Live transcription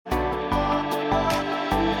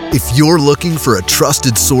If you're looking for a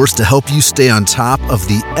trusted source to help you stay on top of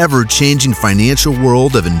the ever-changing financial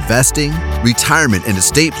world of investing, retirement and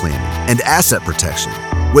estate planning, and asset protection,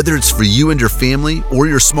 whether it's for you and your family or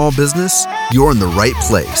your small business, you're in the right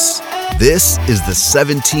place. This is the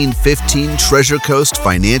 1715 Treasure Coast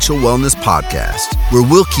Financial Wellness Podcast, where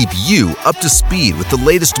we'll keep you up to speed with the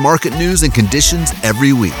latest market news and conditions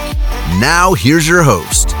every week. Now, here's your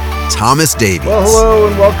host, Thomas Davies. Well, hello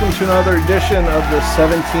and welcome to another edition of the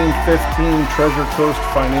 1715 Treasure Coast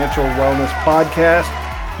Financial Wellness Podcast.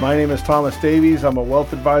 My name is Thomas Davies. I'm a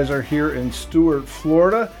wealth advisor here in Stuart,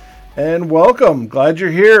 Florida. And welcome. Glad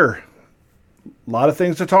you're here. A lot of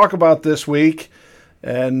things to talk about this week.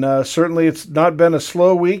 And certainly it's not been a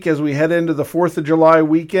slow week as we head into the 4th of July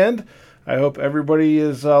weekend. I hope everybody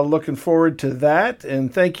is looking forward to that.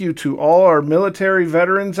 And thank you to all our military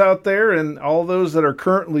veterans out there and all those that are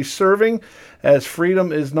currently serving, as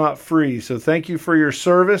freedom is not free. So thank you for your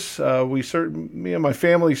service. Me and my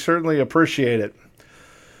family certainly appreciate it.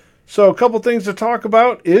 So a couple things to talk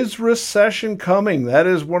about. Is recession coming? That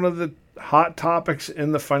is one of the hot topics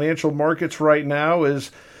in the financial markets right now.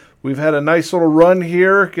 We've had a nice little run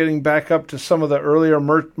here, getting back up to some of the earlier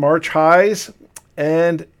March highs.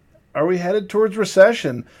 And are we headed towards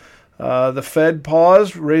recession? The Fed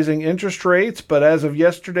paused raising interest rates, but as of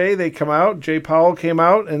yesterday, Jay Powell came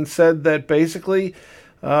out and said that basically,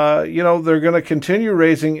 they're going to continue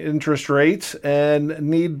raising interest rates, and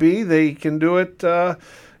need be, they can do it,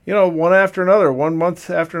 one after another, 1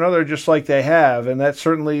 month after another, just like they have. And that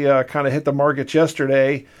certainly kind of hit the markets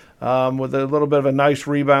yesterday, with a little bit of a nice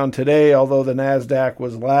rebound today, although the NASDAQ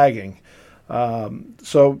was lagging.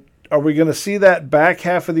 So are we going to see that back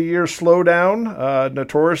half of the year slow down?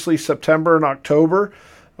 Notoriously, September and October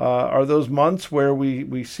are those months where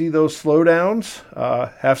we see those slowdowns.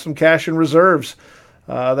 Have some cash in reserves.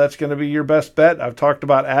 That's going to be your best bet. I've talked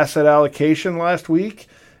about asset allocation last week,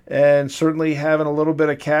 and certainly having a little bit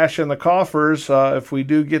of cash in the coffers if we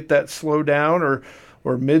do get that slowdown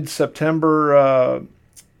or mid-September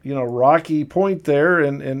rocky point there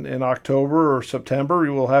in October or September.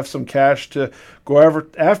 You will have some cash to go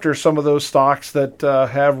after some of those stocks that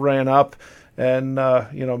have ran up and,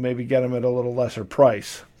 maybe get them at a little lesser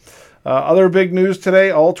price. Other big news today,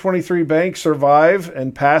 all 23 banks survive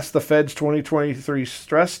and pass the Fed's 2023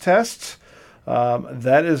 stress tests.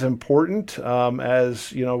 That is important,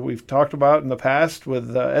 as we've talked about in the past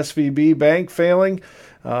with SVB Bank failing.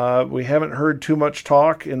 We haven't heard too much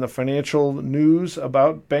talk in the financial news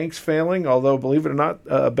about banks failing, although, believe it or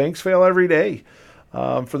not, banks fail every day.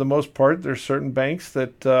 For the most part, there's certain banks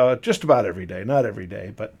that just about every day, not every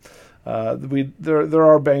day, but there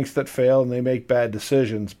are banks that fail and they make bad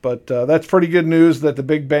decisions. But that's pretty good news that the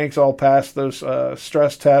big banks all passed those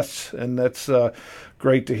stress tests, and that's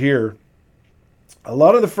great to hear. A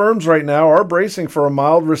lot of the firms right now are bracing for a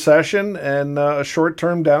mild recession and a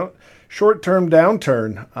short-term downturn.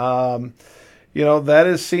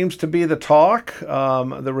 That seems to be the talk.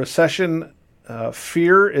 The recession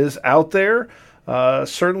fear is out there.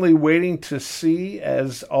 Certainly waiting to see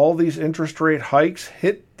as all these interest rate hikes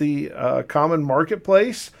hit the common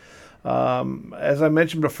marketplace. As I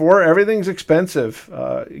mentioned before, everything's expensive.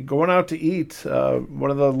 Going out to eat,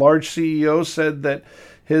 one of the large CEOs said that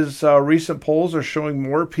his recent polls are showing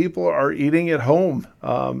more people are eating at home.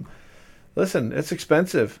 Listen, it's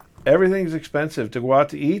expensive. Everything's expensive to go out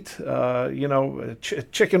to eat.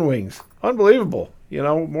 Chicken wings, unbelievable.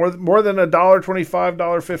 More than $1.25,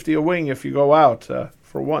 $1.50 a wing if you go out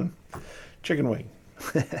for one chicken wing.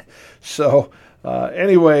 So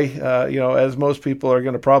anyway, as most people are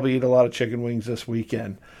going to probably eat a lot of chicken wings this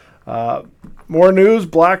weekend. More news: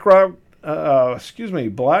 BlackRock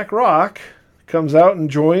comes out and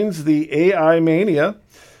joins the AI mania.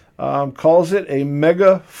 Calls it a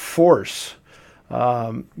mega force.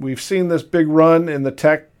 We've seen this big run in the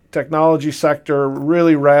technology sector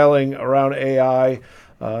really rallying around AI.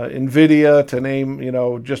 NVIDIA, to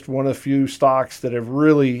name just one of the few stocks that have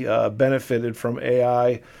really benefited from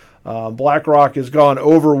AI. BlackRock has gone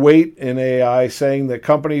overweight in AI, saying that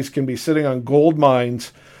companies can be sitting on gold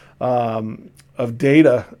mines of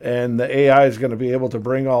data, and the AI is going to be able to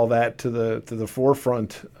bring all that to the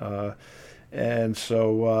forefront. And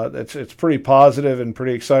so it's pretty positive and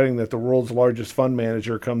pretty exciting that the world's largest fund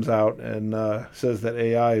manager comes out and says that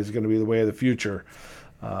AI is going to be the way of the future.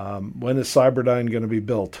 When is Cyberdyne going to be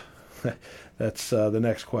built? That's the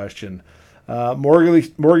next question.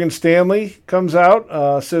 Morgan Stanley comes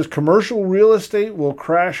out, says commercial real estate will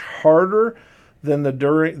crash harder than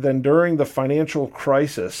during the financial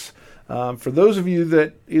crisis. For those of you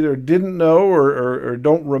that either didn't know or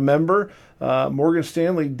don't remember, Morgan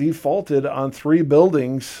Stanley defaulted on 3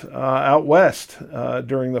 buildings out west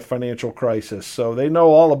during the financial crisis. So they know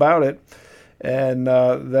all about it, and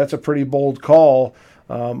that's a pretty bold call.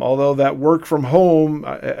 Although that work from home,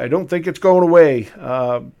 I don't think it's going away.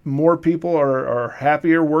 More people are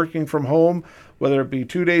happier working from home, whether it be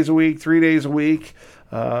 2 days a week, 3 days a week.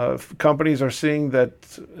 Companies are seeing that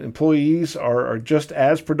employees are just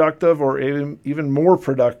as productive or even more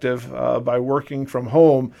productive by working from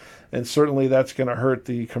home, and certainly that's going to hurt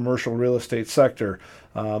the commercial real estate sector.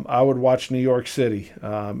 I would watch New York City.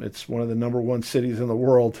 It's one of the number 1 cities in the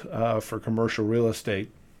world for commercial real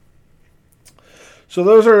estate. So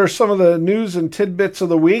those are some of the news and tidbits of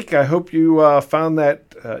the week. I hope you found that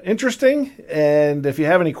interesting. And if you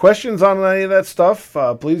have any questions on any of that stuff,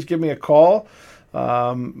 please give me a call.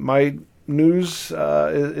 My news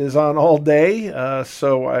is on all day,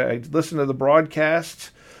 so I listen to the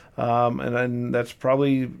broadcasts, and then that's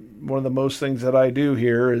probably one of the most things that I do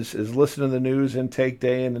here is listen to the news and take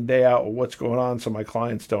day in and day out what's going on so my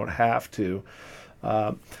clients don't have to.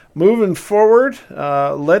 Moving forward,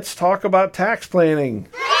 let's talk about tax planning.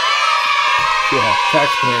 Yeah,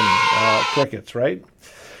 tax planning, crickets, right?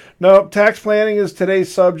 No, tax planning is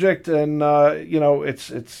today's subject, and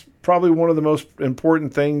it's probably one of the most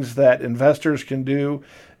important things that investors can do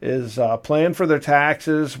is plan for their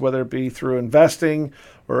taxes, whether it be through investing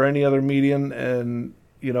or any other medium, and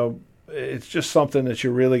it's just something that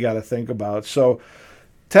you really got to think about. So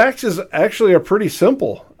taxes actually are pretty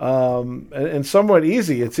simple and somewhat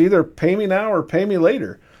easy. It's either pay me now or pay me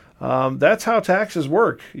later. That's how taxes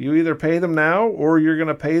work. You either pay them now or you're going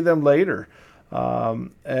to pay them later.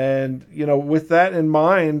 With that in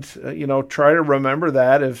mind, try to remember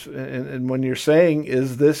that and when you're saying,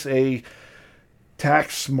 is this a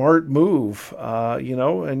tax smart move?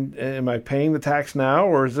 And am I paying the tax now,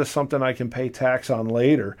 or is this something I can pay tax on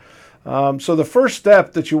later? So the first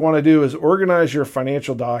step that you want to do is organize your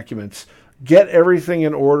financial documents. Get everything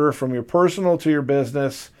in order from your personal to your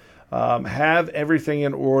business. Have everything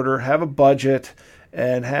in order. Have a budget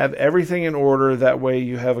and have everything in order. That way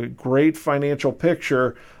you have a great financial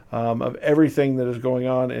picture of everything that is going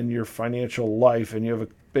on in your financial life, and you have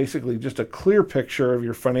basically just a clear picture of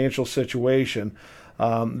your financial situation.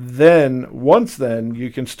 Once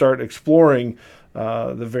you can start exploring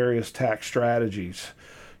the various tax strategies.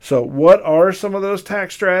 So what are some of those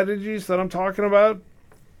tax strategies that I'm talking about?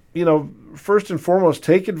 First and foremost,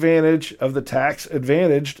 take advantage of the tax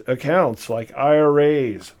advantaged accounts like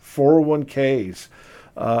IRAs, 401ks,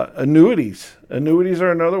 annuities. Annuities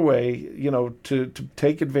are another way, to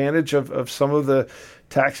take advantage of some of the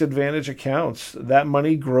tax advantage accounts. That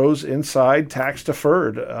money grows inside tax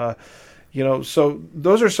deferred. So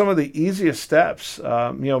those are some of the easiest steps.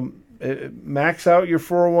 Max out your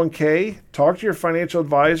 401k, talk to your financial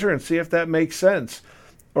advisor and see if that makes sense,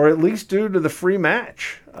 or at least due to the free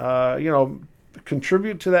match.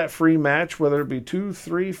 Contribute to that free match, whether it be 2,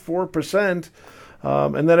 3, 4%.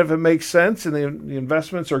 And then if it makes sense and the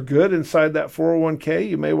investments are good inside that 401k,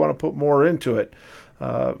 you may want to put more into it.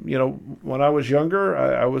 When I was younger,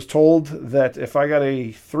 I was told that if I got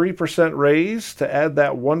a 3% raise, to add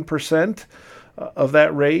that 1% of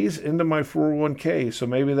that raise into my 401k. So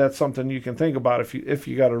maybe that's something you can think about if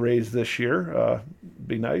you got a raise this year.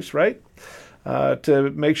 Be nice, right?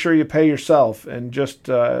 To make sure you pay yourself and just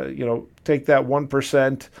take that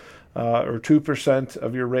 1% or 2%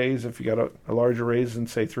 of your raise. If you got a larger raise than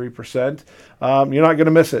say 3%, you're not going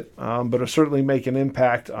to miss it, but it'll certainly make an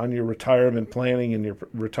impact on your retirement planning and your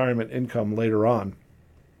retirement income later on.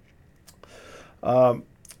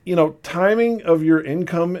 Timing of your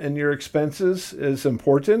income and your expenses is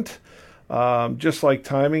important, just like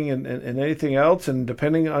timing and anything else. And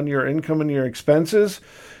depending on your income and your expenses,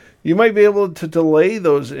 you might be able to delay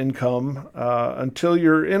those income until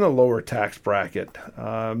you're in a lower tax bracket.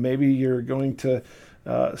 Maybe you're going to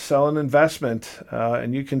sell an investment,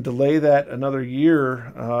 and you can delay that another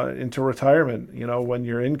year into retirement, when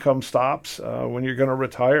your income stops, when you're going to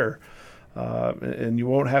retire. And you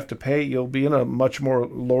won't have to pay. You'll be in a much more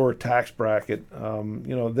lower tax bracket.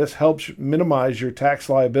 This helps minimize your tax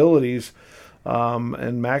liabilities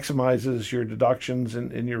and maximizes your deductions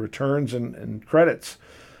in your returns and credits.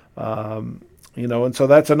 And so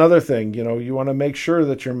that's another thing. You want to make sure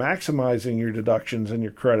that you're maximizing your deductions and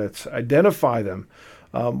your credits. Identify them.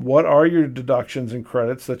 What are your deductions and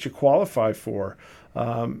credits that you qualify for?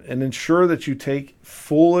 And ensure that you take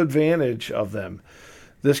full advantage of them.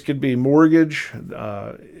 This could be mortgage,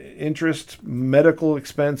 interest, medical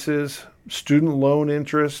expenses, student loan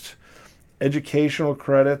interest, educational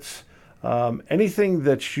credits, anything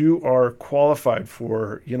that you are qualified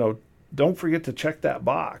for. Don't forget to check that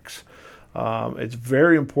box. It's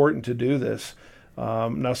very important to do this.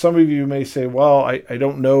 Now, some of you may say, well, I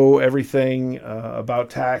don't know everything about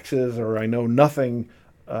taxes, or I know nothing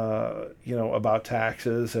about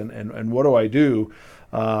taxes, and what do I do?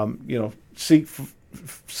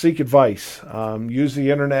 Seek advice. Use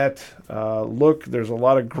the internet. Look, there's a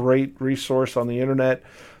lot of great resource on the internet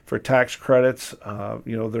for tax credits.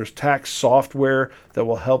 There's tax software that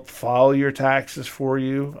will help file your taxes for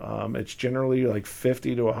you. It's generally like $50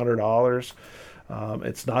 to $100.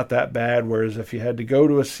 It's not that bad. Whereas if you had to go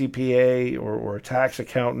to a CPA or a tax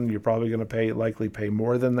accountant, you're probably going to likely pay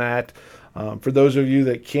more than that. For those of you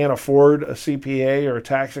that can't afford a CPA or a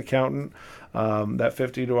tax accountant, that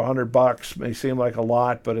 $50 to $100 may seem like a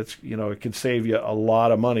lot, but it can save you a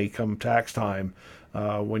lot of money come tax time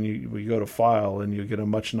when you go to file, and you get a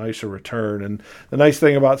much nicer return. And the nice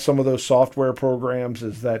thing about some of those software programs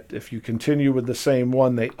is that if you continue with the same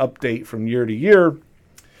one, they update from year to year,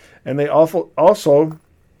 and they also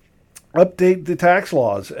update the tax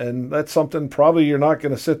laws. And that's something probably you're not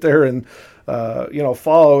going to sit there and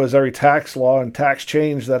follow as every tax law and tax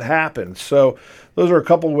change that happens. So those are a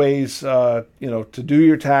couple ways, to do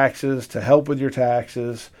your taxes, to help with your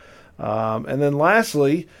taxes. And then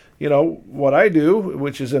lastly, what I do,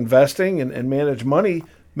 which is investing and manage money,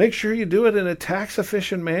 make sure you do it in a tax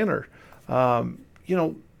efficient manner.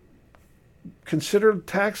 Consider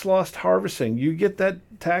tax loss harvesting. You get that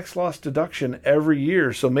tax loss deduction every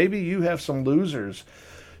year. So maybe you have some losers.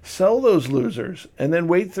 Sell those losers and then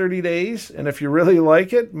wait 30 days. And if you really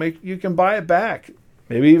like it, you can buy it back,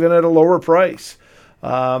 maybe even at a lower price.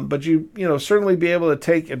 But you certainly be able to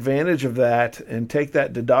take advantage of that and take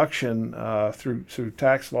that deduction through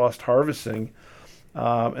tax loss harvesting.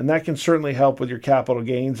 And that can certainly help with your capital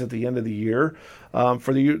gains at the end of the year.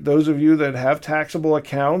 For those of you that have taxable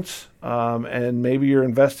accounts and maybe you're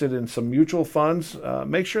invested in some mutual funds,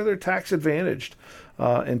 make sure they're tax advantaged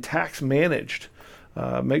and tax managed.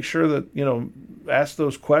 Make sure that, ask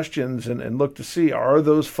those questions and look to see, are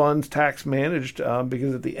those funds tax managed?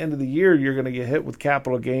 Because at the end of the year, you're going to get hit with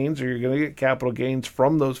capital gains, or you're going to get capital gains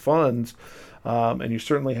from those funds. And you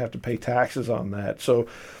certainly have to pay taxes on that. So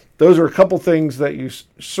those are a couple things that you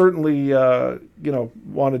certainly,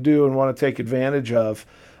 want to do and want to take advantage of.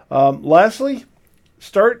 Lastly,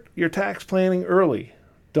 start your tax planning early.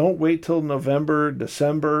 Don't wait till November,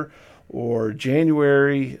 December, or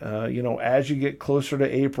January. As you get closer to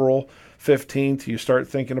April 15th, you start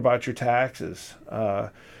thinking about your taxes.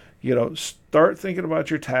 Start thinking about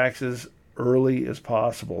your taxes early as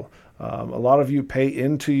possible. A lot of you pay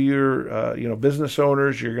into your, business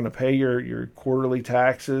owners. You're going to pay your quarterly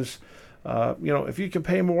taxes. If you can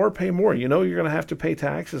pay more, pay more. You're going to have to pay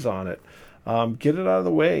taxes on it. Get it out of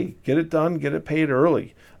the way. Get it done. Get it paid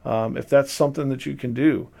early, if that's something that you can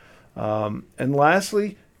do. And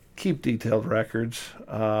lastly, keep detailed records.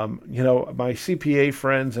 My CPA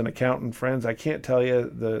friends and accountant friends, I can't tell you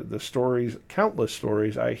the stories, countless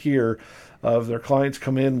stories I hear of their clients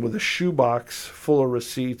come in with a shoebox full of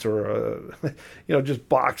receipts, or just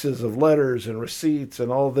boxes of letters and receipts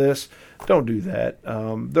and all this. Don't do that.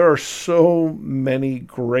 There are so many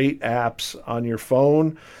great apps on your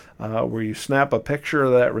phone where you snap a picture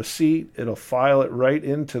of that receipt. It'll file it right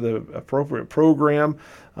into the appropriate program.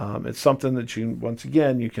 It's something that you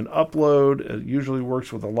can upload. It usually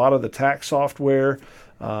works with a lot of the tax software.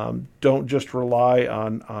 Don't just rely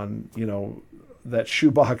on that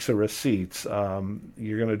shoebox of receipts.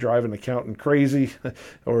 You're going to drive an accountant crazy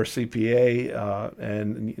or a CPA,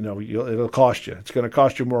 and it'll cost you. It's going to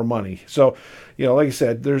cost you more money. So, like I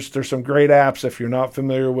said, there's some great apps. If you're not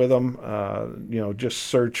familiar with them, just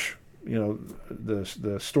search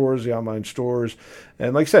the stores, the online stores,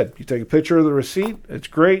 and like I said, you take a picture of the receipt. It's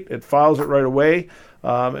great. It files it right away,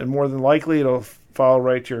 and more than likely it'll file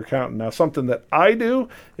right to your accountant. Now, something that I do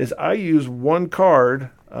is I use one card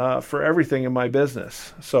for everything in my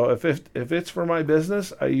business. So if it's for my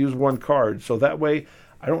business, I use one card. So that way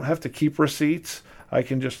I don't have to keep receipts. I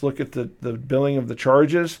can just look at the billing of the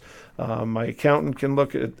charges. My accountant can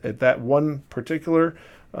look at that one particular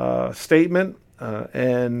statement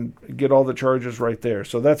and get all the charges right there.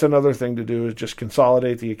 So that's another thing to do, is just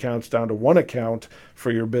consolidate the accounts down to one account for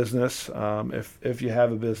your business, if you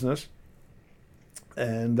have a business.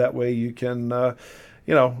 And that way you can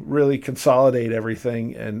really consolidate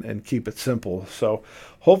everything and keep it simple. So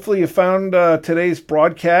hopefully you found today's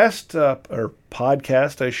broadcast, or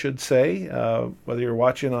podcast, I should say, whether you're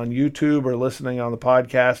watching on YouTube or listening on the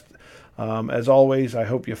podcast. As always, I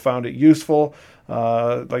hope you found it useful.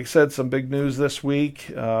 Like I said, some big news this week.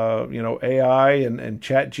 AI and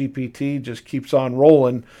ChatGPT just keeps on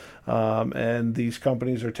rolling. and these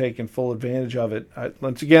companies are taking full advantage of it.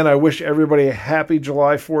 Once again, I wish everybody a happy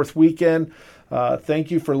July 4th weekend.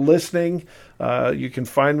 Thank you for listening. You can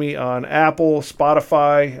find me on Apple,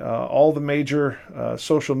 Spotify, all the major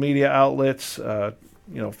social media outlets,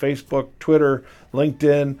 Facebook, Twitter,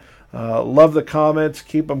 LinkedIn. Love the comments.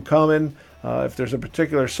 Keep them coming. If there's a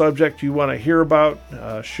particular subject you want to hear about,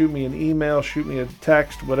 shoot me an email, shoot me a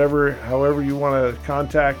text, however you want to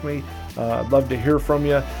contact me. I'd love to hear from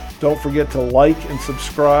you. Don't forget to like and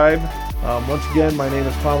subscribe. Once again, my name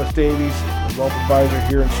is Thomas Davies, a wealth advisor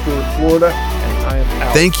here in Stuart, Florida, and I am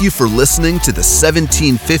out. Thank you for listening to the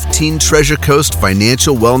 1715 Treasure Coast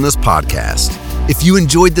Financial Wellness Podcast. If you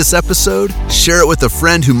enjoyed this episode, share it with a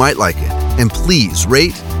friend who might like it, and please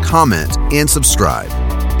rate, comment, and subscribe.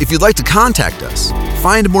 If you'd like to contact us,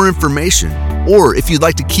 find more information, or if you'd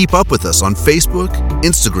like to keep up with us on Facebook,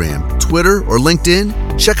 Instagram, Twitter, or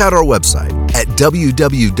LinkedIn, check out our website at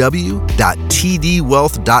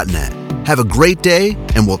www.tdwealth.net. Have a great day,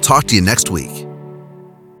 and we'll talk to you next week.